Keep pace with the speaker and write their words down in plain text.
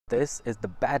This is the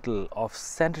battle of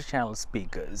center channel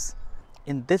speakers.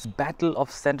 In this battle of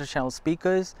center channel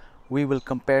speakers, we will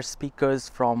compare speakers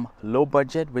from low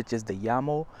budget, which is the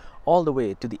Jamo, all the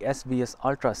way to the SVS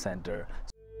Ultra Center.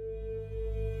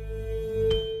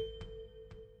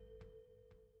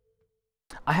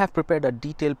 I have prepared a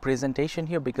detailed presentation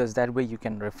here because that way you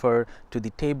can refer to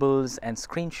the tables and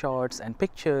screenshots and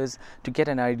pictures to get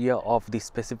an idea of the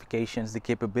specifications, the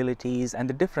capabilities and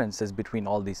the differences between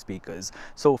all these speakers.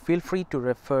 So feel free to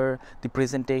refer the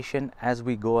presentation as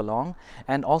we go along,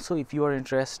 and also if you are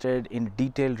interested in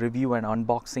detailed review and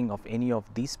unboxing of any of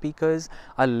these speakers,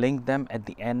 I'll link them at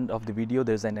the end of the video.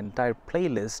 There's an entire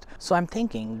playlist. So I'm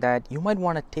thinking that you might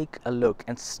want to take a look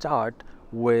and start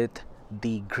with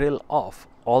the grill off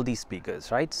all these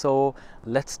speakers, right? So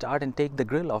let's start and take the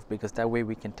grill off, because that way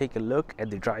we can take a look at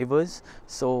the drivers.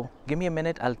 So give me a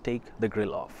minute, I'll take the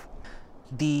grill off.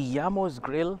 The Jamo's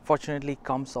grill fortunately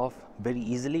comes off very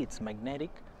easily. It's magnetic,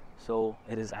 so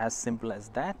it is as simple as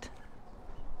that.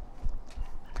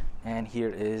 And here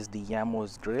is the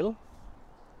Jamo's grill,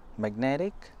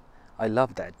 magnetic. I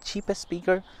love that. Cheapest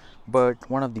speaker, but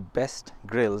one of the best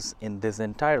grills in this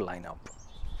entire lineup.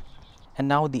 And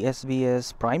now the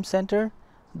SVS Prime Center.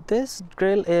 This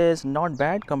grill is not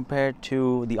bad compared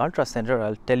to the Ultra Center.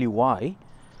 I'll tell you why.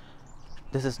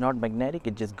 This is not magnetic,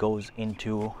 it just goes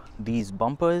into these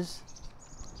bumpers.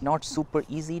 Not super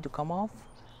easy to come off,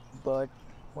 but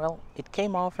well, it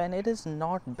came off and it is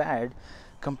not bad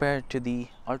compared to the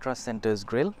Ultra Center's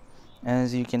grill.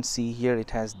 As you can see here,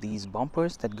 it has these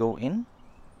bumpers that go in.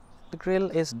 The grill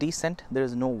is decent, there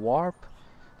is no warp.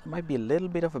 There might be a little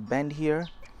bit of a bend here,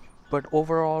 but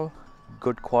overall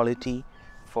good quality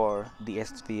for the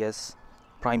SVS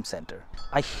Prime Center.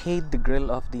 I hate the grill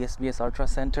of the SVS Ultra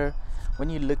Center. When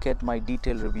you look at my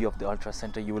detailed review of the Ultra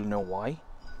Center, you will know why.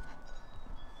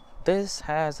 This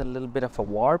has a little bit of a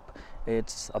warp.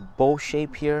 It's a bow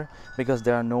shape here because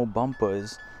there are no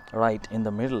bumpers right in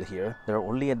the middle here. They're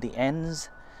only at the ends,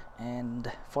 and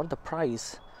for the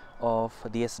price of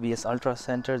the SVS Ultra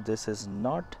Center, this is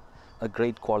not a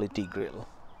great quality grill.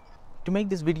 To make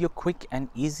this video quick and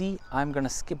easy, I'm gonna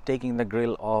skip taking the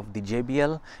grill of the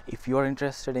JBL. If you're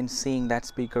interested in seeing that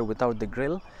speaker without the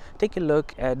grill, take a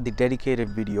look at the dedicated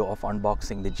video of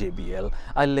unboxing the JBL.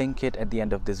 I'll link it at the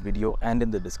end of this video and in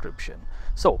the description.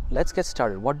 So let's get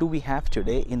started. What do we have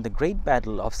today in the great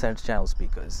battle of center channel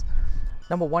speakers?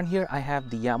 Number one, here I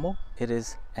have the Jamo. It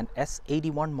is an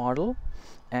S81 model,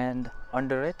 and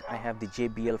under it I have the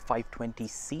JBL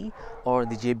 520C or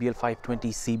the JBL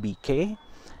 520C BK.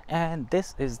 And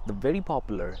this is the very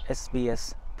popular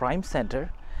SVS Prime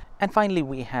Center. And finally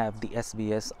we have the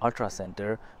SVS Ultra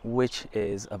Center, which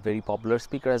is a very popular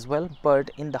speaker as well,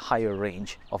 but in the higher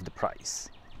range of the price.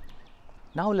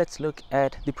 Now let's look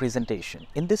at the presentation.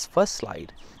 In this first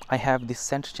slide, I have the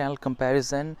center channel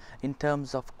comparison in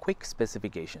terms of quick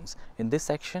specifications. In this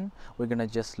section, we're gonna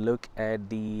just look at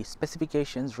the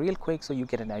specifications real quick so you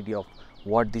get an idea of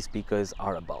what these speakers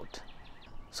are about.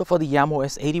 So for the Jamo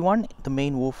S81, the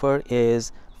main woofer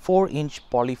is 4-inch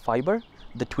polyfiber.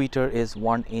 The tweeter is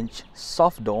 1-inch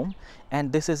soft dome,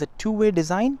 and this is a two-way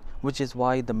design, which is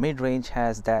why the mid-range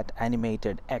has that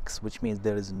animated X, which means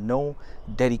there is no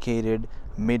dedicated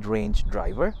mid-range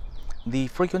driver. The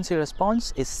frequency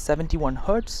response is 71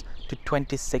 Hz to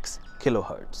 26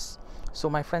 kHz. So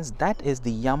my friends, that is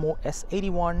the Jamo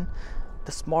S81,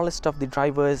 the smallest of the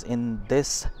drivers in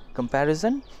this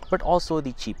comparison, but also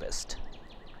the cheapest.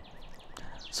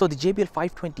 So the JBL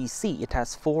 520C, it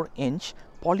has 4-inch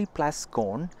polyplast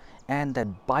cone and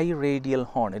that biradial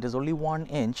horn. It is only 1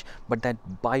 inch, but that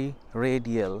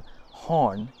biradial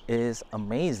horn is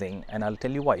amazing, and I'll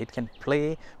tell you why. It can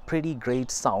play pretty great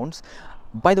sounds.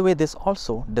 By the way, this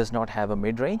also does not have a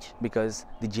mid-range because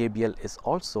the JBL is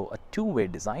also a two-way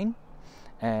design,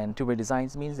 and two-way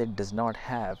designs means it does not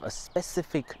have a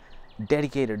specific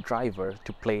dedicated driver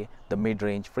to play the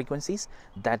mid-range frequencies.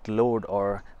 That load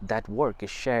or that work is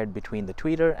shared between the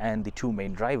tweeter and the two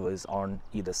main drivers on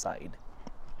either side.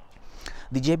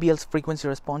 The JBL's frequency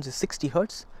response is 60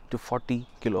 Hz to 40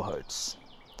 kHz.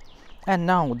 And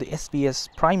now the SVS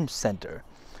Prime Center,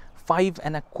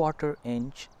 5¼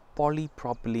 inch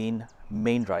polypropylene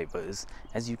main drivers.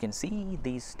 As you can see,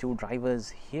 these two drivers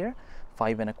here,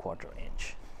 5¼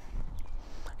 inch.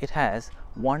 It has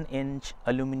 1-inch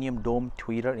aluminum dome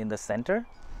tweeter in the center.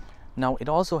 Now it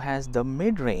also has the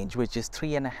mid-range, which is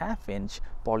 3.5-inch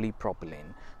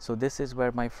polypropylene. So this is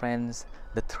where, my friends,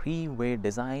 the three-way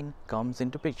design comes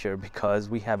into picture, because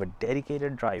we have a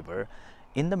dedicated driver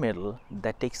in the middle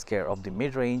that takes care of the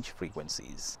mid-range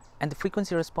frequencies. And the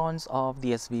frequency response of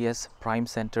the SVS Prime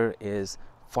Center is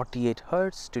 48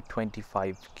 Hz to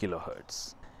 25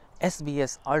 kHz.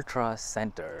 SVS Ultra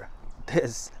Center.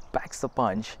 This packs a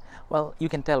punch. Well, you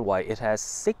can tell why. It has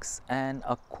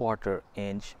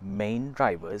 6.25-inch main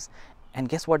drivers, and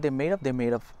guess what they're made of? They're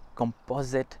made of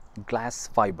composite glass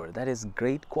fiber. That is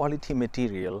great quality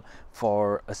material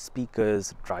for a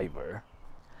speaker's driver.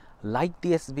 Like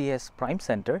the SVS Prime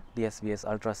Center, the SVS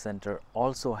Ultra Center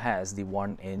also has the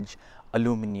 1-inch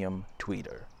aluminum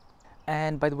tweeter.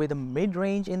 And by the way, the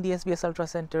mid-range in the SVS Ultra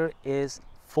Center is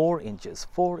 4 inches.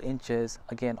 4 inches,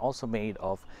 again, also made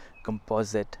of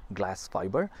composite glass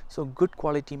fiber. So good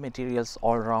quality materials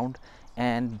all around.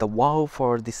 And the wow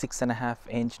for the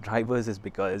 6.5-inch drivers is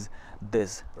because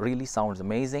this really sounds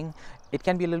amazing. It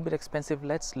can be a little bit expensive.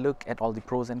 Let's look at all the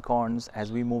pros and cons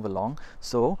as we move along.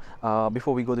 So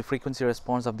before we go, the frequency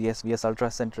response of the SVS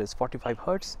Ultra Center is 45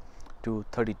 Hz to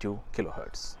 32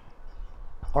 kHz.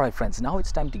 Alright friends, now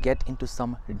it's time to get into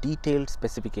some detailed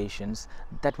specifications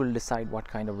that will decide what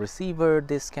kind of receiver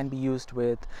this can be used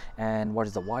with, and what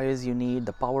is the wires you need,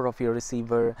 the power of your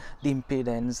receiver, the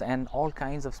impedance, and all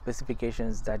kinds of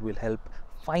specifications that will help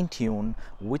fine-tune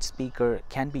which speaker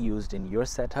can be used in your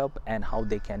setup and how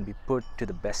they can be put to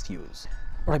the best use.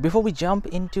 Alright, before we jump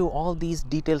into all these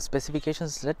detailed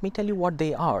specifications, let me tell you what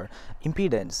they are.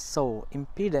 Impedance. So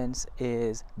impedance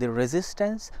is the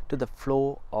resistance to the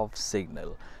flow of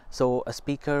signal. So a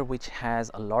speaker which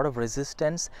has a lot of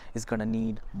resistance is going to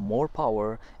need more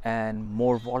power and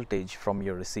more voltage from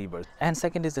your receiver. And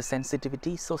second is the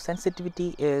sensitivity. So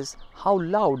sensitivity is how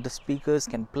loud the speakers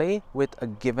can play with a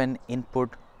given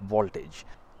input voltage.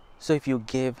 So if you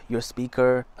give your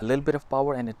speaker a little bit of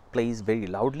power and it plays very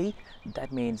loudly,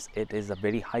 that means it is a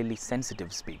very highly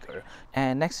sensitive speaker.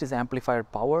 And next is amplifier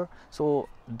power. So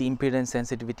the impedance,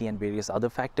 sensitivity, and various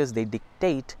other factors, they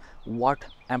dictate what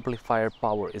amplifier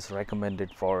power is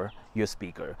recommended for your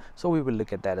speaker. So we will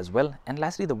look at that as well. And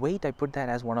lastly, the weight, I put that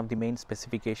as one of the main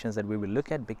specifications that we will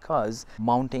look at, because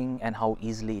mounting and how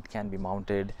easily it can be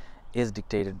mounted is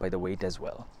dictated by the weight as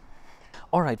well.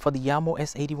 Alright, for the Jamo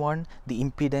S81, the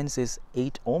impedance is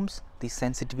 8 ohms, the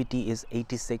sensitivity is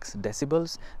 86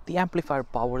 decibels, the amplifier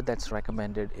power that's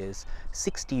recommended is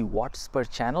 60 watts per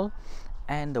channel,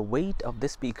 and the weight of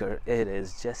this speaker, it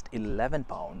is just 11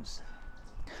 pounds.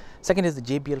 Second is the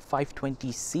JBL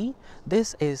 520C.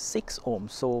 This is 6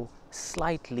 ohms, so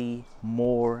slightly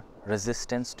more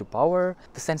resistance to power.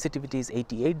 The sensitivity is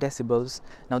 88 decibels.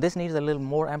 Now this needs a little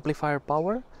more amplifier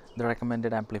power. The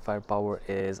recommended amplifier power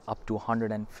is up to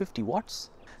 150 watts.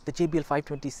 The JBL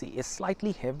 520C is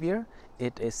slightly heavier.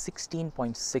 It is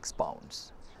 16.6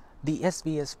 pounds. The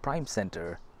SVS Prime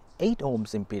Center, 8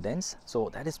 ohms impedance. So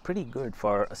that is pretty good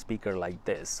for a speaker like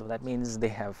this. So that means they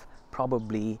have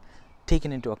probably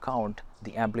taken into account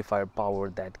the amplifier power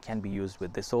that can be used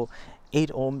with this. So 8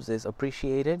 ohms is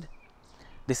appreciated.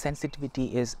 The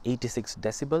sensitivity is 86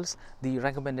 decibels. The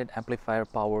recommended amplifier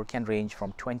power can range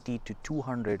from 20 to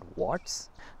 200 watts.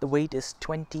 The weight is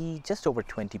just over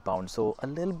 20 pounds, so a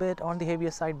little bit on the heavier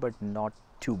side, but not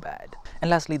too bad. And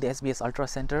lastly, the SVS Ultra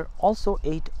Center, also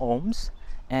 8 ohms,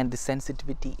 and the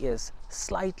sensitivity is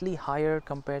slightly higher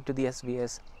compared to the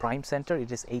SVS Prime Center.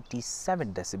 It is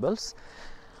 87 decibels.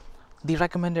 The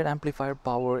recommended amplifier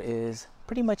power is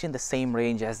pretty much in the same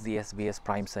range as the SVS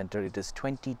Prime Center. It is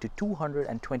 20 to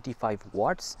 225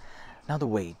 watts. Now the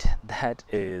weight, that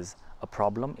is a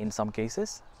problem in some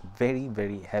cases. Very,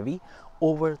 very heavy,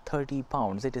 over 30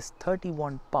 pounds. It is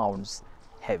 31 pounds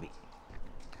heavy.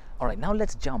 Alright, now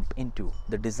let's jump into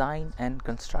the design and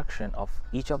construction of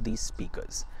each of these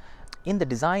speakers. In the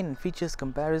design and features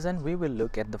comparison, we will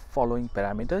look at the following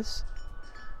parameters.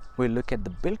 We'll look at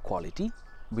the build quality.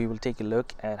 We will take a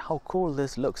look at how cool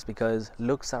this looks, because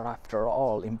looks are after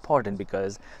all important,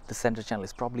 because the center channel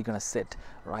is probably going to sit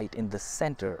right in the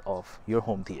center of your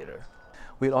home theater.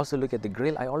 We'll also look at the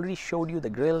grill. I already showed you the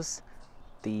grills.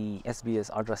 The SVS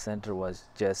Ultra Center was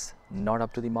just not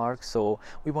up to the mark, so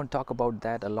we won't talk about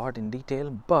that a lot in detail,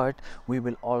 but we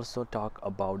will also talk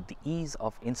about the ease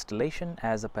of installation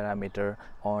as a parameter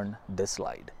on this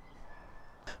slide.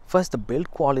 First, the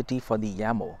build quality for the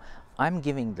Jamo. I'm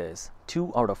giving this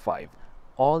 2 out of 5.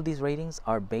 All these ratings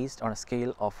are based on a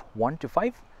scale of 1 to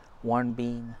 5, 1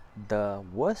 being the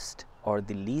worst or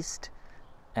the least,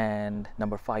 and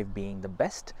number 5 being the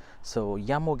best. So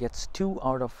Jamo gets 2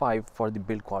 out of 5 for the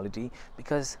build quality,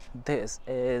 because this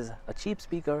is a cheap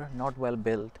speaker, not well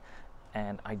built,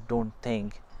 and I don't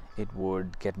think it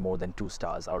would get more than 2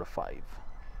 stars out of 5.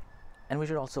 And we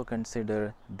should also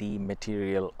consider the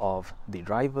material of the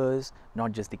drivers,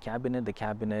 not just the cabinet. The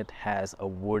cabinet has a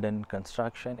wooden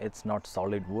construction, it's not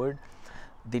solid wood.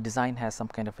 The design has some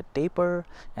kind of a taper,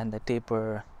 and the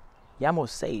taper Jamo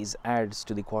says adds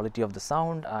to the quality of the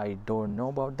sound. I don't know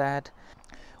about that.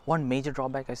 One major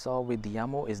drawback I saw with the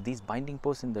Jamo is these binding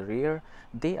posts in the rear.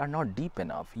 They are not deep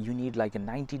enough. You need like a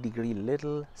 90-degree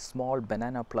little small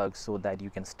banana plug so that you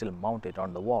can still mount it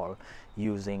on the wall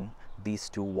using these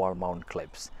two wall mount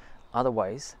clips.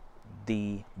 Otherwise,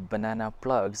 the banana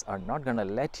plugs are not gonna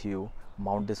let you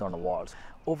mount this on a wall.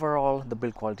 Overall, the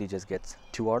build quality just gets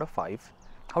 2 out of 5.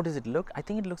 How does it look? I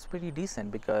think it looks pretty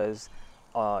decent because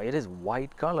it is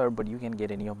white color, but you can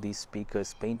get any of these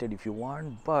speakers painted if you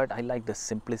want. But I like the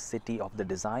simplicity of the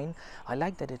design. I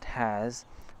like that it has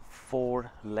 4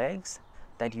 legs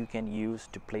that you can use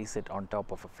to place it on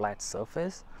top of a flat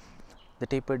surface. The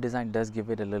tapered design does give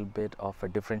it a little bit of a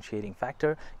differentiating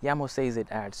factor. Jamo says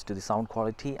it adds to the sound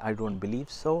quality. I don't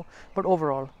believe so, but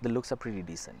overall the looks are pretty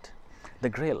decent. The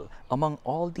grill, among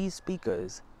all these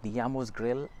speakers, the Jamo's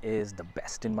grill is the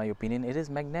best in my opinion. It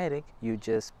is magnetic. You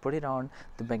just put it on,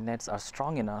 the magnets are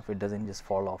strong enough, it doesn't just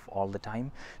fall off all the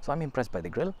time. So I'm impressed by the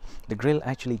grill. The grill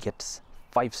actually gets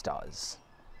 5 stars.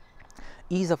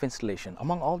 Ease of installation.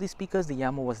 Among all these speakers, the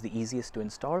Jamo was the easiest to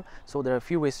install. So there are a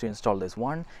few ways to install this.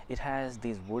 One, it has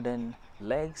these wooden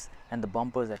legs and the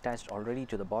bumpers attached already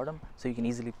to the bottom, so you can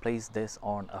easily place this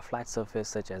on a flat surface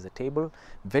such as a table.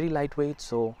 Very lightweight,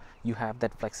 so you have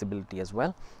that flexibility as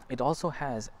well. It also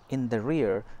has in the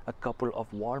rear a couple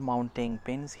of wall mounting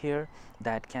pins here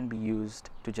that can be used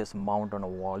to just mount on a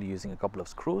wall using a couple of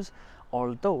screws.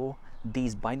 Although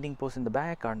these binding posts in the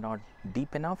back are not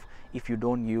deep enough, if you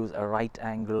don't use a right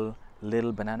angle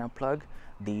little banana plug,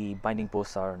 the binding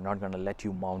posts are not going to let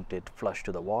you mount it flush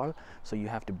to the wall, so you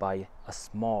have to buy a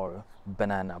small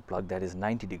banana plug that is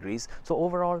 90 degrees. So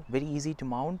overall very easy to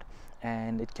mount,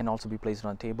 and it can also be placed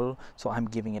on a table, so I'm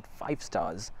giving it 5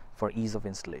 stars for ease of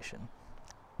installation.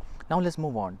 Now let's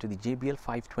move on to the JBL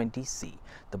 520C.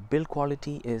 The build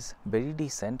quality is very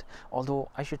decent, although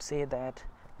I should say that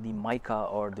the mica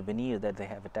or the veneer that they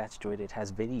have attached to it, it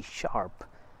has very sharp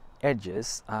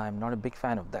edges. I'm not a big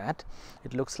fan of that.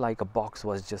 It looks like a box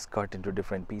was just cut into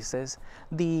different pieces.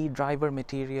 The driver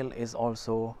material is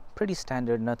also pretty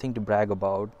standard, nothing to brag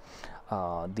about.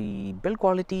 The build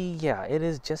quality, yeah, it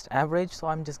is just average, so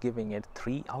I'm just giving it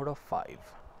 3 out of 5.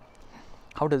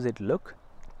 How does it look?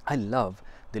 I love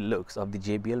the looks of the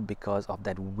JBL because of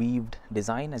that weaved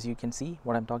design. As you can see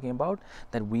what I'm talking about,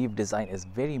 that weaved design is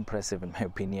very impressive in my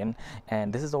opinion,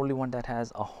 and this is the only one that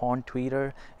has a horn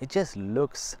tweeter. It just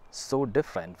looks so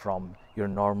different from your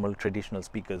normal traditional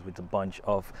speakers with a bunch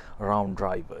of round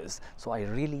drivers. So I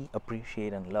really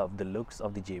appreciate and love the looks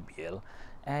of the JBL,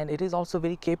 and it is also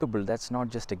very capable. That's not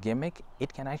just a gimmick,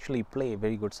 it can actually play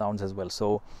very good sounds as well.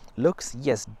 So looks,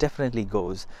 yes, definitely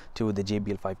goes to the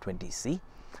JBL 520C.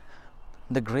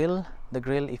 The grill,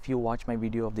 if you watch my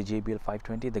video of the JBL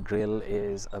 520, the grill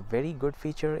is a very good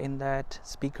feature in that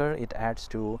speaker. It adds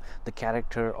to the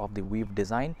character of the weave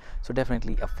design, so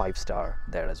definitely a 5-star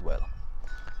there as well.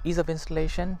 Ease of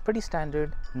installation, pretty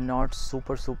standard, not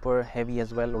super heavy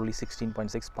as well, only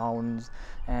 16.6 pounds,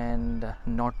 and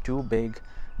not too big,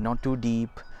 not too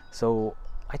deep. So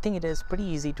I think it is pretty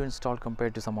easy to install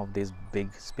compared to some of these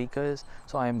big speakers,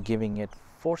 so I am giving it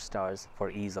 4 stars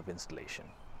for ease of installation.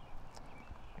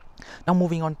 Now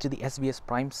moving on to the SVS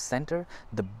Prime Center,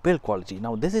 the build quality.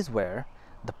 Now this is where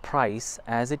the price,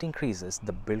 as it increases,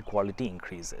 the build quality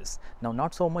increases. Now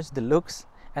not so much the looks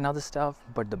and other stuff,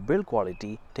 but the build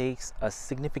quality takes a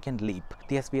significant leap.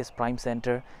 The SVS Prime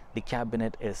Center, the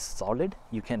cabinet is solid.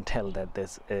 You can tell that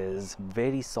this is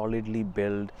very solidly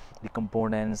built. The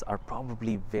components are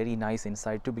probably very nice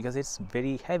inside too, because it's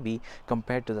very heavy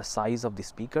compared to the size of the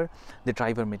speaker. The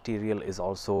driver material is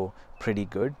also pretty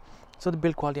good. So the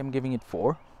build quality, I'm giving it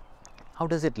 4. How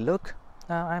does it look?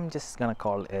 I'm just gonna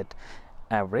call it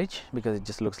average because it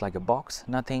just looks like a box.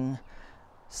 Nothing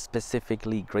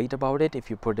specifically great about it.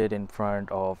 If you put it in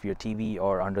front of your TV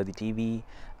or under the TV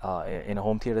in a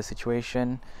home theater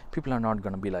situation, people are not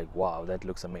gonna be like, wow, that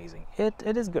looks amazing. It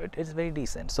is good, it's very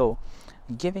decent. So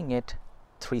giving it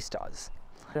 3 stars.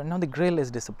 Now the grill is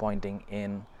disappointing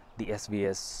in the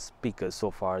SVS speakers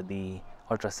so far, the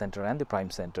Ultra Center and the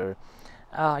Prime Center.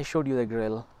 I showed you the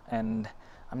grill and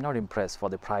I'm not impressed for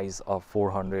the price of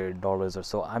 $400 or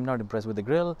so. I'm not impressed with the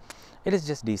grill. It is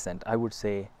just decent. I would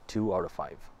say 2 out of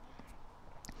 5.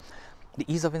 The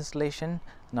ease of installation.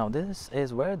 Now this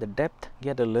is where the depth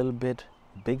get a little bit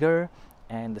bigger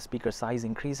and the speaker size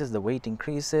increases, the weight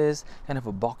increases, kind of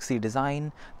a boxy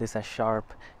design. This has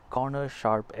sharp corners,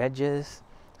 sharp edges.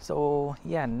 So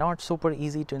yeah, not super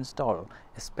easy to install,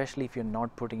 especially if you're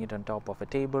not putting it on top of a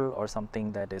table or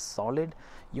something that is solid.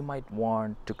 You might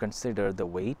want to consider the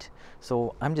weight.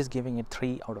 So I'm just giving it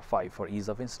 3 out of 5 for ease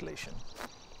of installation.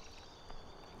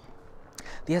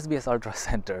 The SVS Ultra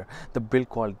Center, the build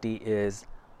quality is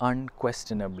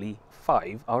unquestionably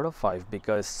 5 out of 5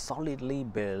 because solidly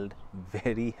built,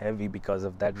 very heavy because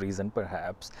of that reason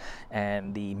perhaps.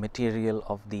 And the material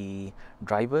of the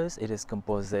drivers, it is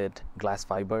composite glass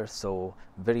fiber, so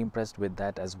very impressed with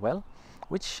that as well,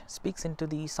 which speaks into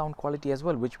the sound quality as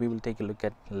well, which we will take a look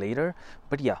at later.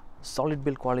 But yeah, solid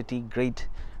build quality, great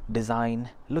design.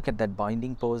 Look at that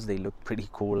binding post, they look pretty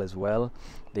cool as well.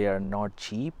 They are not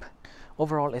cheap.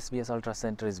 Overall, SVS Ultra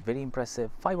Center is very impressive,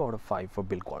 5 out of 5 for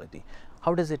build quality.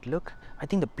 How does it look? I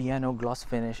think the piano gloss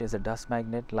finish is a dust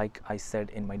magnet, like I said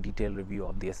in my detailed review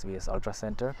of the SVS Ultra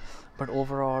Center. But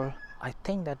overall, I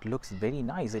think that looks very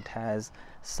nice. It has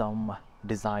some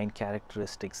design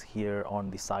characteristics here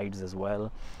on the sides as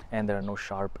well, and there are no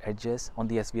sharp edges. On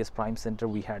the SVS Prime Center,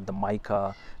 we had the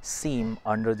mica seam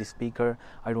under the speaker.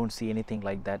 I don't see anything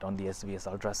like that on the SVS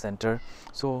Ultra Center.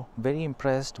 So very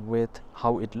impressed with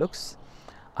how it looks.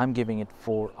 I'm giving it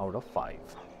 4 out of 5.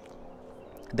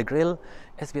 The grill,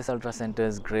 SVS Ultra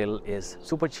Center's grill is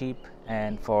super cheap,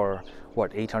 and for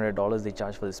what, $800 they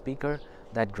charge for the speaker,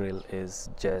 that grill is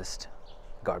just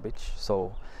garbage.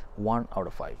 So 1 out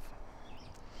of 5.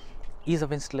 Ease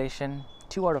of installation,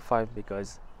 2 out of 5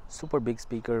 because super big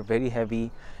speaker, very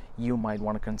heavy. You might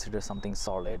want to consider something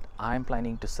solid. I'm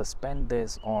planning to suspend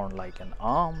this on like an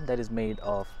arm that is made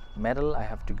of metal. I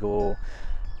have to go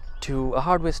to a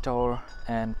hardware store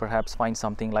and perhaps find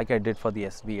something like I did for the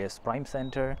SVS Prime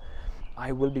Center.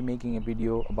 I will be making a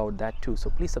video about that too,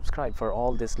 so please subscribe for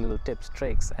all these little tips,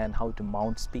 tricks, and how to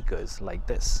mount speakers like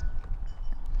this.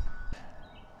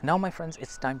 Now my friends,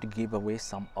 it's time to give away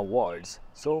some awards,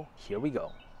 so here we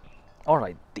go.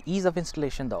 Alright, the ease of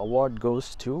installation, the award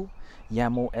goes to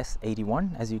Jamo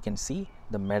S81. As you can see,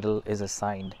 the medal is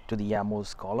assigned to the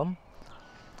Jamo's column.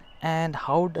 And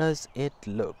how does it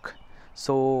look?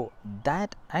 So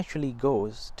that actually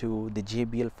goes to the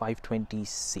JBL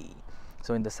 520C.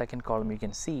 So in the second column you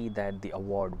can see that the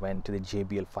award went to the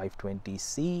JBL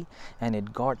 520C, and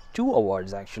it got 2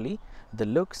 awards actually, the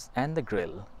looks and the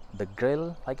grill. The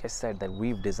grill, like I said, that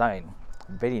we've designed,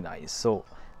 very nice. So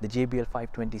the JBL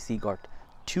 520C got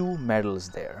 2 medals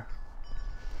there.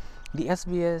 The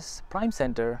SVS Prime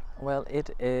Center, well,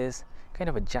 it is kind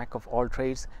of a jack of all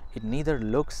trades. It neither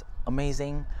looks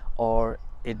amazing or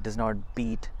it does not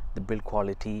beat the build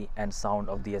quality and sound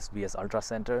of the SVS Ultra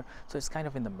Center. So it's kind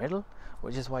of in the middle,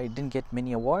 which is why it didn't get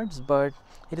many awards, but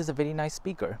it is a very nice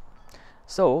speaker.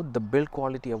 So the build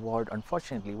quality award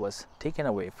unfortunately was taken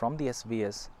away from the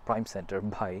SVS Prime Center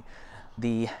by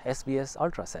the SVS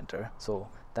Ultra Center. So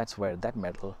that's where that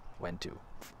medal went to.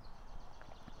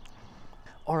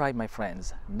 Alright my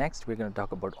friends, next we're going to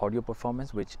talk about audio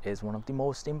performance, which is one of the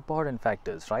most important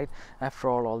factors, right? After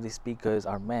all these speakers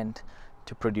are meant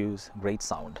to produce great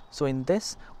sound. So in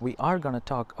this, we are going to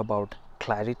talk about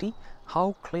clarity,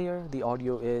 how clear the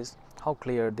audio is, how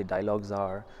clear the dialogues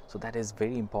are. So that is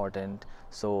very important.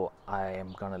 So I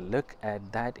am going to look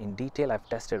at that in detail. I've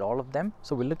tested all of them.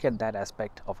 So we'll look at that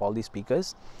aspect of all these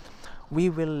speakers.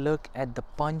 We will look at the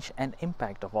punch and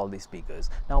impact of all these speakers.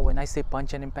 Now when I say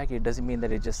punch and impact, it doesn't mean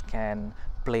that it just can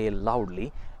play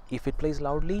loudly. If it plays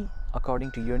loudly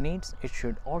according to your needs, it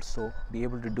should also be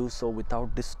able to do so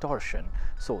without distortion.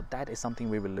 So that is something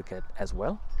we will look at as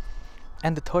well.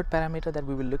 And the third parameter that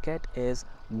we will look at is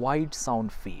wide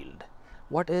sound field.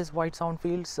 What is wide sound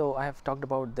field? So I have talked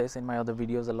about this in my other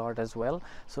videos a lot as well.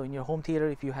 So in your home theater,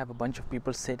 if you have a bunch of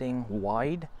people sitting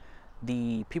wide,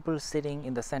 the people sitting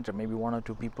in the center, maybe 1 or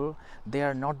 2 people, they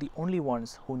are not the only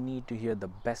ones who need to hear the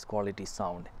best quality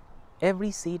sound.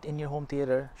 Every seat in your home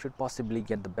theater should possibly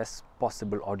get the best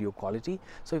possible audio quality.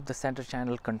 So if the center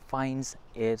channel confines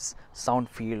its sound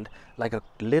field like a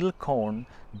little cone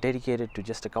dedicated to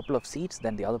just a couple of seats,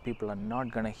 then the other people are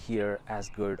not going to hear as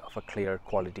good of a clear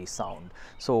quality sound.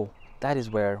 So that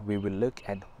is where we will look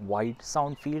at wide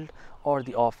sound field or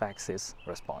the off-axis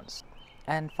response.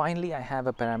 And finally, I have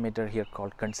a parameter here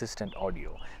called consistent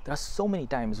audio. There are so many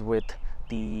times with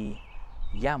the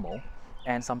Jamo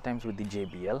and sometimes with the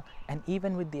JBL and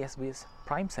even with the SVS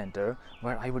Prime Center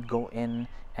where I would go in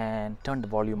and turn the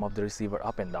volume of the receiver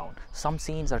up and down. Some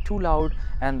scenes are too loud,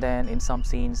 and then in some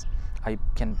scenes I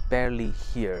can barely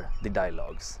hear the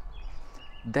dialogues.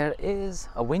 There is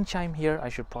a wind chime here. I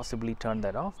should possibly turn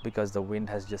that off because the wind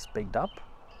has just picked up.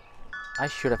 I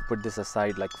should have put this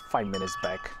aside like 5 minutes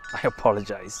back. I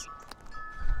apologize.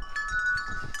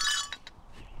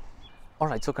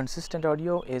 Alright, so consistent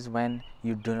audio is when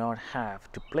you do not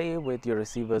have to play with your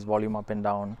receiver's volume up and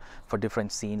down for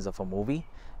different scenes of a movie.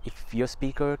 If your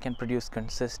speaker can produce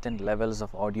consistent levels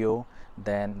of audio,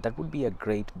 then that would be a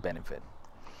great benefit.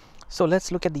 So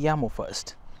let's look at the Jamo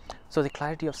first. So the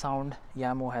clarity of sound,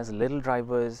 Jamo has little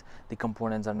drivers, the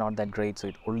components are not that great, so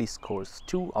it only scores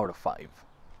 2 out of 5.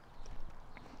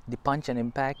 The punch and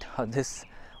impact, this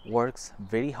works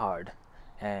very hard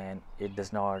and it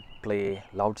does not play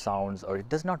loud sounds, or it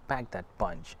does not pack that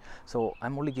punch. So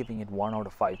I'm only giving it 1 out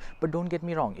of 5. But don't get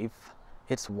me wrong, if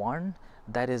it's 1,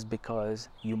 that is because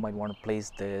you might want to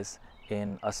place this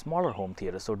in a smaller home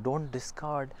theater. So don't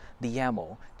discard the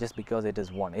Jamo just because it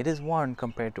is 1. It is 1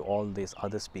 compared to all these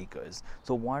other speakers.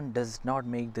 So 1 does not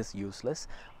make this useless.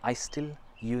 I still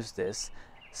use this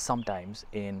sometimes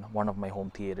in one of my home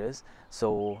theaters.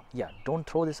 So yeah, don't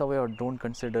throw this away or don't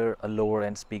consider a lower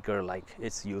end speaker like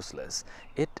it's useless.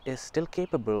 It is still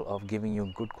capable of giving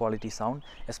you good quality sound,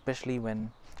 especially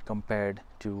when compared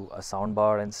to a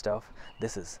soundbar and stuff.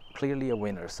 This is clearly a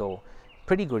winner. So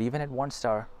pretty good, even at 1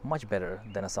 star, much better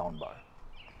than a soundbar.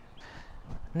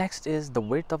 Next is the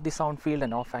width of the sound field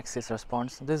and off-axis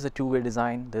response. This is a two-way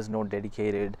design. There's no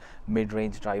dedicated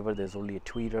mid-range driver. There's only a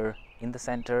tweeter in the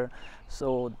center.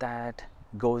 So that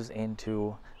goes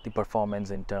into the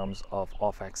performance in terms of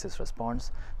off-axis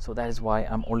response. So that is why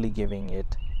I'm only giving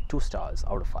it 2 stars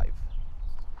out of 5.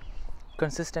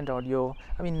 Consistent audio,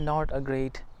 I mean, not a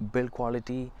great build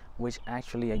quality, which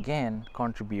actually again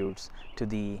contributes to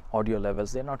the audio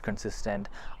levels. They're not consistent.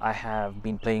 I have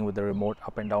been playing with the remote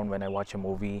up and down when I watch a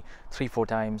movie. 3-4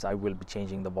 times I will be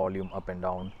changing the volume up and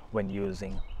down when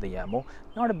using the Jamo.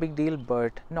 Not a big deal,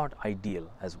 but not ideal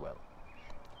as well.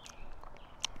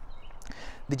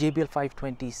 The JBL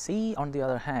 520C, on the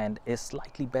other hand, is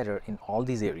slightly better in all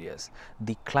these areas.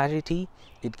 The clarity,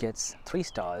 it gets 3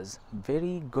 stars.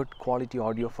 Very good quality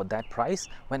audio for that price.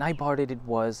 When I bought it, it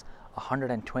was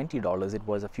 $120. It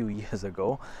was a few years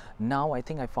ago. Now I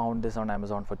think I found this on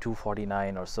Amazon for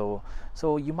 $249 or so.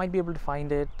 So you might be able to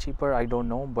find it cheaper, I don't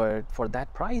know, but for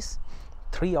that price,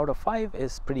 3 out of 5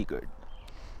 is pretty good.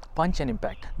 Punch and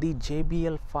impact. The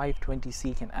JBL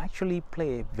 520C can actually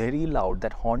play very loud.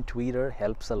 That horn tweeter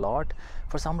helps a lot.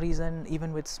 For some reason,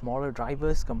 even with smaller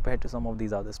drivers compared to some of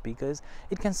these other speakers,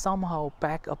 it can somehow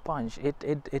pack a punch.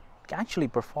 It actually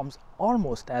performs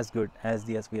almost as good as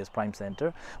the SVS Prime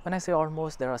Center. When I say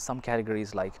almost, there are some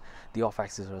categories like the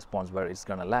off-axis response where it's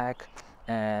gonna lag,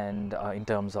 and in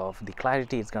terms of the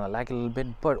clarity, it's gonna lag a little bit,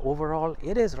 but overall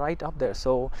it is right up there.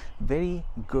 So very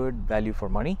good value for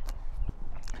money.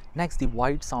 Next, the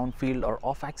wide sound field or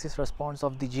off-axis response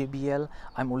of the JBL,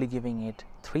 I'm only giving it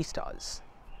 3 stars.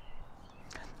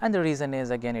 And the reason is,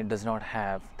 again, it does not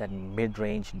have that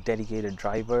mid-range dedicated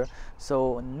driver,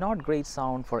 so not great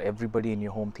sound for everybody in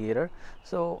your home theater.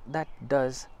 So that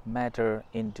does matter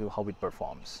into how it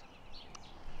performs.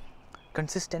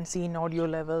 Consistency in audio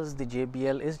levels, the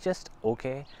JBL is just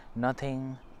okay,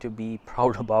 nothing to be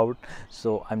proud about.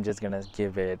 So I'm just gonna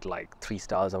give it like 3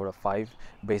 stars out of 5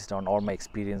 based on all my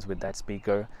experience with that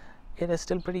speaker. It is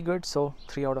still pretty good, so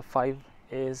 3 out of 5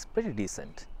 is pretty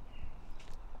decent.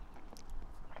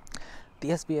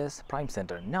 The SVS Prime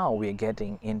Center, now we're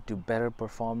getting into better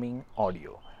performing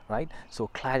audio, right? So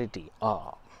clarity,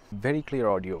 very clear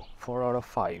audio, 4 out of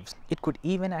 5. It could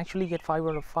even actually get 5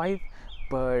 out of 5,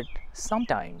 but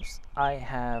sometimes I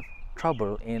have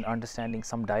trouble in understanding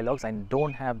some dialogues. I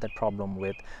don't have that problem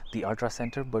with the Ultra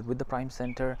Center, but with the Prime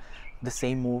Center, the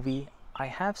same movie, I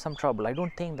have some trouble. I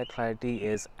don't think that clarity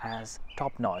is as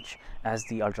top-notch as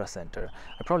the Ultra Center.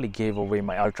 I probably gave away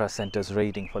my Ultra Center's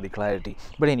rating for the clarity.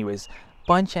 But anyways,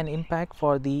 punch and impact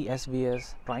for the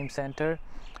SVS Prime Center.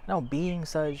 Now, being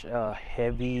such a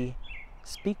heavy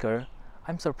speaker,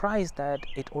 I'm surprised that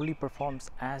it only performs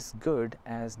as good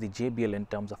as the JBL in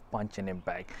terms of punch and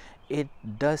impact. It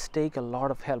does take a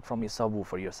lot of help from your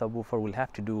subwoofer. Your subwoofer will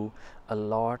have to do a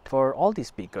lot for all these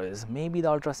speakers. Maybe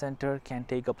the Ultra Center can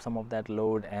take up some of that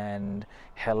load and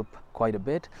help quite a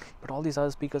bit, but all these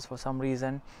other speakers, for some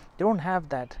reason, they don't have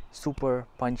that super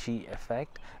punchy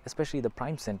effect. Especially the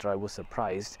Prime Center, I was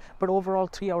surprised. But overall,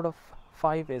 3 out of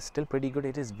 5 is still pretty good.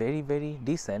 It is very, very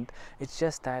decent. It's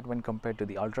just that when compared to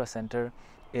the Ultra Center,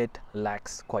 it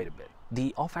lacks quite a bit.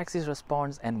 The off-axis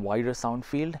response and wider sound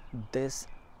field, this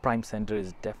Prime Center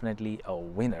is definitely a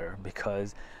winner,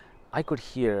 because I could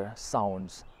hear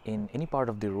sounds in any part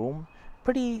of the room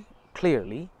pretty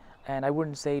clearly, and I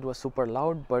wouldn't say it was super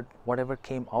loud, but whatever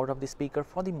came out of the speaker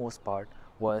for the most part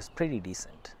was pretty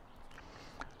decent.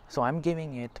 So I'm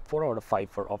giving it 4 out of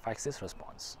 5 for off-axis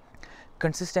response.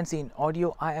 Consistency in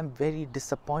audio, I am very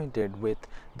disappointed with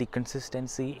the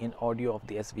consistency in audio of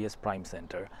the SVS Prime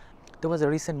Center. There was a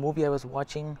recent movie I was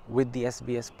watching with the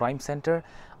SVS Prime Center.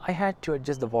 I had to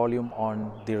adjust the volume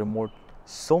on the remote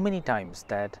so many times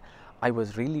that I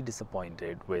was really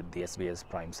disappointed with the SVS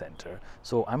Prime Center.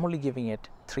 So I'm only giving it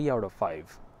 3 out of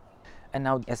 5. And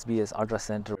now the SVS Ultra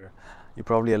Center, you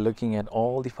probably are looking at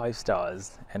all the 5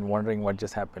 stars and wondering what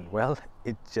just happened. Well,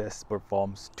 it just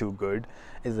performs too good.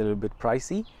 It's a little bit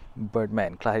pricey, but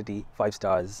man, clarity 5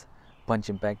 stars, punch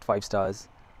impact 5 stars,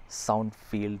 sound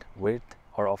field width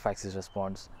or off-axis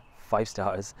response 5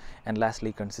 stars, and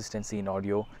lastly consistency in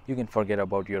audio. You can forget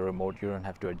about your remote, you don't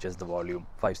have to adjust the volume.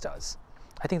 5 stars.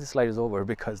 I think the slide is over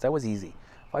because that was easy.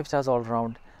 5 stars all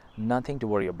around. Nothing to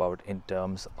worry about in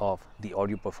terms of the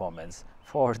audio performance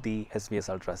for the SVS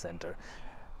Ultra Center.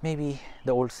 Maybe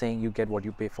the old saying, you get what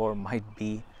you pay for, might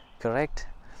be correct,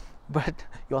 but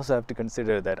you also have to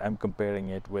consider that I'm comparing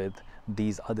it with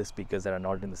these other speakers that are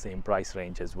not in the same price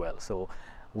range as well. So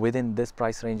within this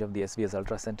price range of the SVS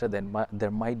Ultra Center, then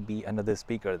there might be another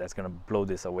speaker that's going to blow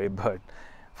this away, but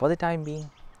for the time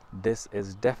being, this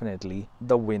is definitely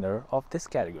the winner of this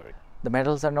category. The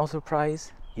medals are no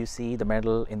surprise. You see the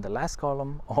medal in the last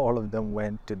column, all of them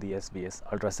went to the SVS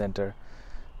Ultra Center.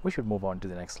 We should move on to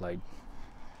the next slide.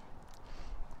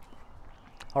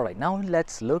 Alright, now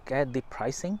let's look at the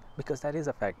pricing, because that is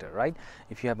a factor, right?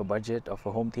 If you have a budget of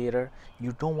a home theater,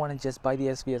 you don't want to just buy the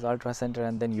SVS Ultra Center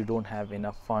and then you don't have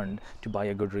enough fund to buy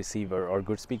a good receiver or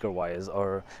good speaker wires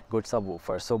or good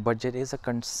subwoofer. So budget is a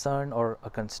concern or a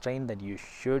constraint that you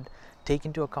should take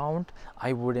into account.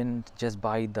 I wouldn't just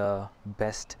buy the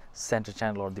best center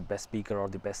channel or the best speaker or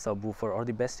the best subwoofer or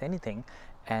the best anything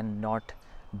and not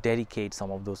dedicate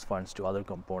some of those funds to other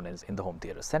components in the home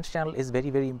theater. Center channel is very,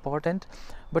 very important,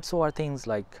 but so are things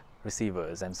like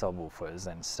receivers and subwoofers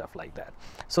and stuff like that.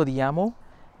 So the Jamo,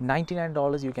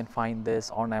 $99, you can find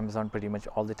this on Amazon pretty much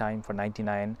all the time for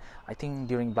 $99. I think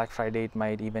during Black Friday it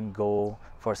might even go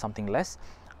for something less.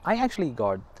 I actually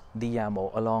got the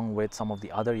Jamo along with some of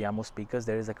the other Jamo speakers.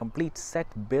 There is a complete set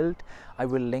built. I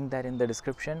will link that in the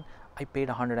description. I paid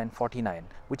 $149,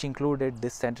 which included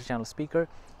this center channel speaker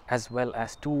as well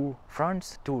as 2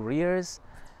 fronts, 2 rears.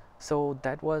 So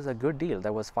that was a good deal.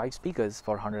 That was 5 speakers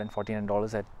for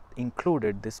 $149 that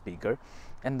included this speaker,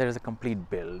 and there is a complete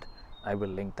build. I will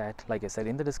link that, like I said,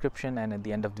 in the description, and at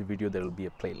the end of the video there will be a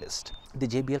playlist. The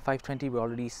JBL 520, we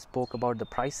already spoke about the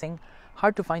pricing.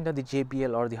 Hard to find on the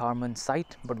JBL or the Harman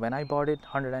site, but when I bought it,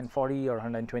 140 or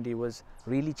 120 was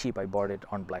really cheap. I bought it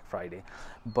on Black Friday,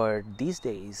 but these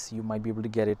days you might be able to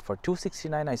get it for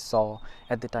 $269. I saw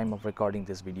at the time of recording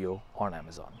this video on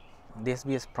Amazon. The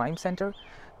SVS Prime Center,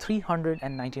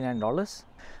 $399.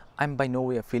 I'm by no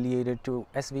way affiliated to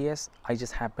SVS. I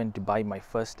just happened to buy my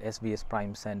first SVS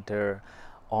Prime Center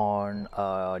on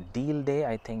a deal day.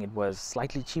 I think it was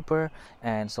slightly cheaper,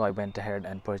 and so I went ahead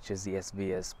and purchased the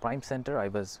SVS Prime Center. I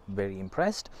was very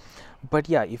impressed. But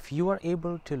yeah, if you are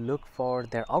able to look for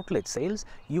their outlet sales,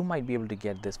 you might be able to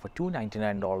get this for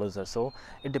 $299 or so.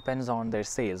 It depends on their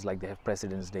sales, like they have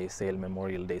President's Day sale,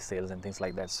 Memorial Day sales and things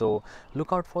like that. So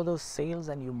look out for those sales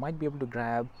and you might be able to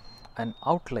grab an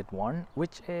outlet one,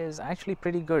 which is actually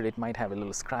pretty good. It might have a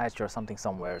little scratch or something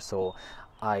somewhere, so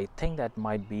I think that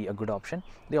might be a good option.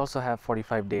 They also have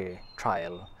 45-day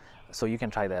trial, so you can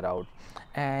try that out.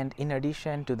 And in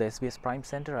addition to the SVS Prime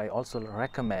Center, I also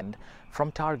recommend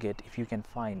from Target, if you can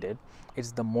find it,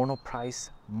 it's the Monoprice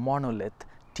Monolith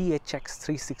THX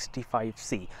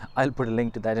 365C. I'll put a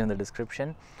link to that in the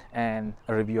description, and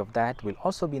a review of that will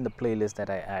also be in the playlist that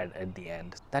I add at the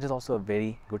end. That is also a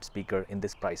very good speaker in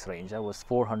this price range. That was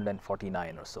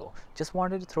 $449 or so. Just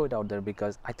wanted to throw it out there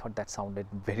because I thought that sounded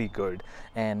very good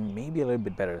and maybe a little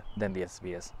bit better than the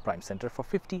SVS Prime Center for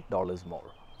 $50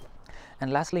 more.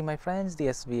 And lastly, my friends, the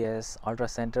SVS Ultra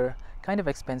Center, kind of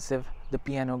expensive. The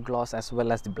piano gloss as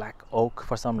well as the black oak,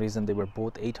 for some reason they were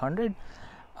both $800.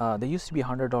 There used to be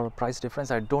 $100 price difference.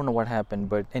 I don't know what happened,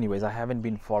 but anyways, I haven't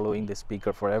been following this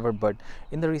speaker forever, but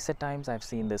in the recent times I've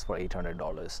seen this for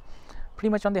 $800.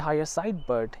 Pretty much on the higher side,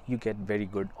 but you get very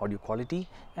good audio quality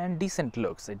and decent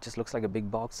looks. It just looks like a big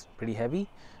box, pretty heavy,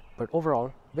 but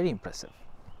overall very impressive.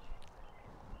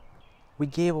 We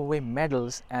gave away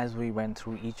medals as we went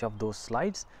through each of those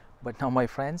slides, but now my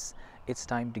friends, it's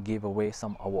time to give away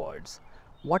some awards.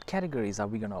 What categories are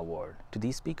we going to award to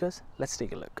these speakers? Let's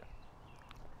take a look.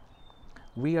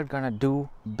 We are gonna do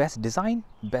best design,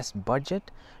 best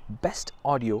budget, best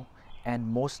audio, and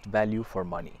most value for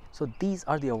money. So these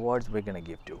are the awards we're gonna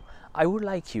give to. I would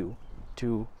like you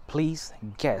to please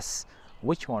guess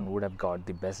which one would have got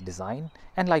the best design,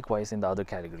 and likewise in the other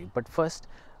category. But first,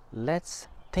 let's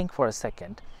think for a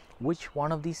second which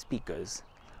one of these speakers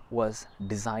was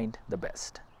designed the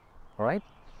best. All right,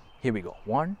 here we go.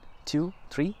 1, 2,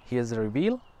 3. Here's the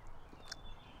reveal.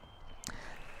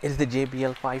 It's the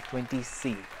JBL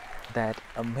 520C, that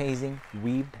amazing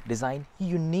weaved design,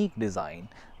 unique design.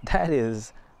 That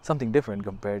is something different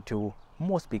compared to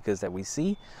most speakers that we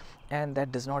see. and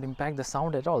that does not impact the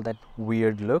sound at all. That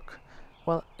weird look,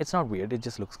 well, it's not weird, it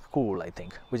just looks cool, I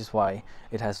think, which is why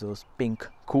it has those pink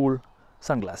cool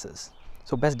sunglasses.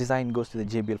 So best design goes to the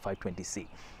JBL 520C.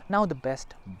 Now the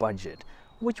best budget.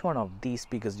 Which one of these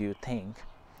speakers do you think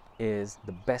is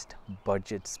the best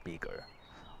budget speaker?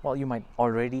 Well, you might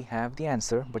already have the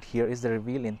answer, but here is the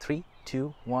reveal in 3,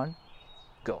 2, 1,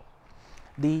 go.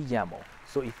 The Jamo.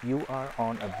 So if you are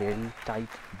on a very tight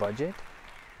budget,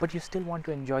 but you still want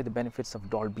to enjoy the benefits of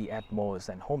Dolby Atmos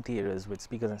and home theaters with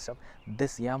speakers and stuff,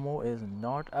 this Jamo is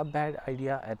not a bad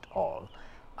idea at all.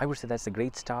 I would say that's a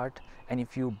great start, and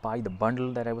if you buy the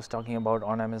bundle that I was talking about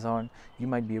on Amazon, you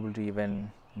might be able to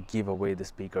even give away the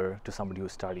speaker to somebody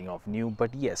who's starting off new.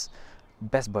 But yes,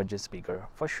 best budget speaker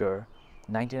for sure,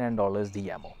 $99, the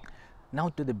Jamo. Now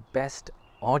to the best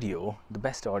audio. The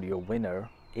best audio winner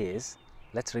is,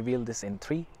 let's reveal this in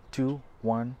 3, 2,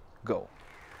 1, go.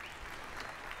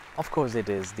 Of course it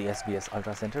is the SVS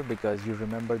Ultra Center, because you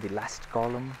remember the last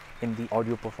column in the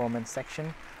audio performance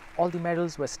section. All the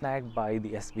medals were snagged by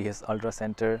the SVS Ultra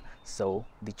Center, so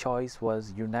the choice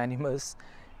was unanimous.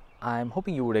 I'm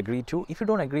hoping you would agree too. If you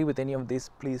don't agree with any of this,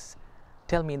 please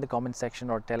tell me in the comment section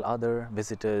or tell other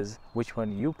visitors which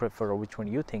one you prefer or which one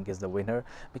you think is the winner,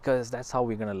 because that's how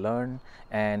we're going to learn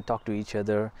and talk to each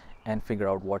other and figure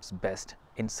out what's best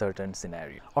in certain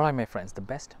scenarios. Alright my friends, the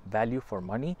best value for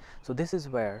money. So this is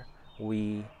where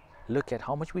we look at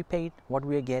how much we paid, what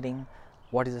we are getting,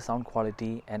 what is the sound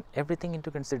quality, and everything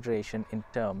into consideration in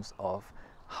terms of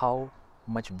how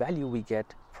much value we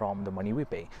get from the money we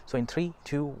pay. So in 3,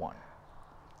 2, 1.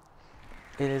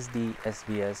 It is the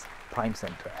SVS Prime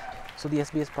Center. So the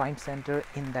SVS Prime Center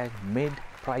in that mid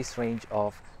price range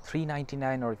of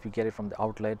 $399, or if you get it from the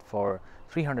outlet for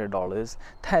 $300,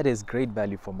 that is great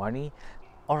value for money.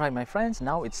 Alright my friends,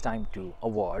 now it's time to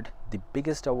award the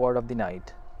biggest award of the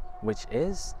night, which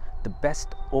is the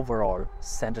best overall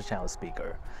center channel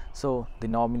speaker. So the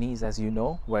nominees, as you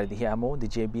know, were the Jamo, the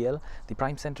JBL, the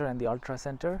Prime Center and the Ultra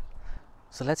Center.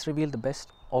 So let's reveal the best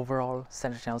overall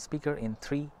center channel speaker in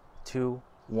 3, 2,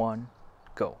 1,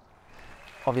 go.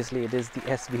 Obviously it is the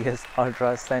SVS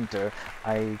Ultra Center.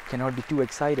 I cannot be too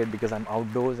excited because I'm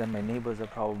outdoors and my neighbors are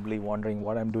probably wondering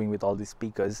what I'm doing with all these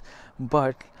speakers.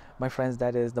 But my friends,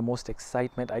 that is the most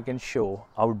excitement I can show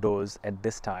outdoors at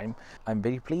this time. I'm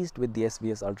very pleased with the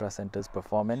SVS Ultra Center's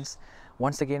performance.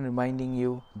 Once again reminding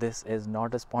you, this is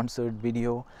not a sponsored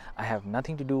video. I have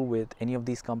nothing to do with any of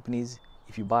these companies.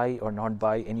 If you buy or not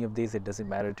buy any of these, it doesn't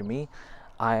matter to me.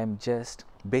 I am just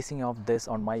basing off this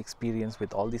on my experience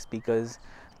with all these speakers.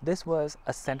 This was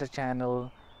a center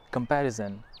channel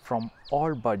comparison from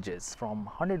all budgets, from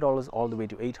 $100 all the way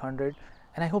to $800.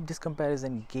 And I hope this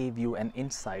comparison gave you an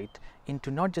insight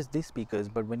into not just these speakers,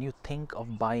 but when you think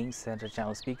of buying center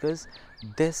channel speakers,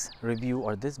 this review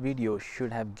or this video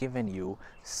should have given you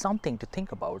something to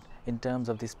think about in terms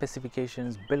of the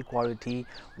specifications, build quality,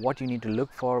 what you need to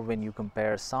look for when you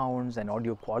compare sounds and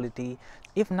audio quality.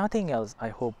 If nothing else, I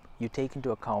hope you take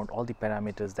into account all the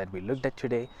parameters that we looked at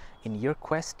today in your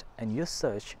quest and your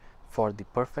search for the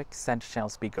perfect center channel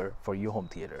speaker for your home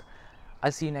theater.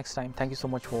 I'll see you next time. Thank you so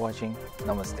much for watching.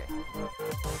 Namaste.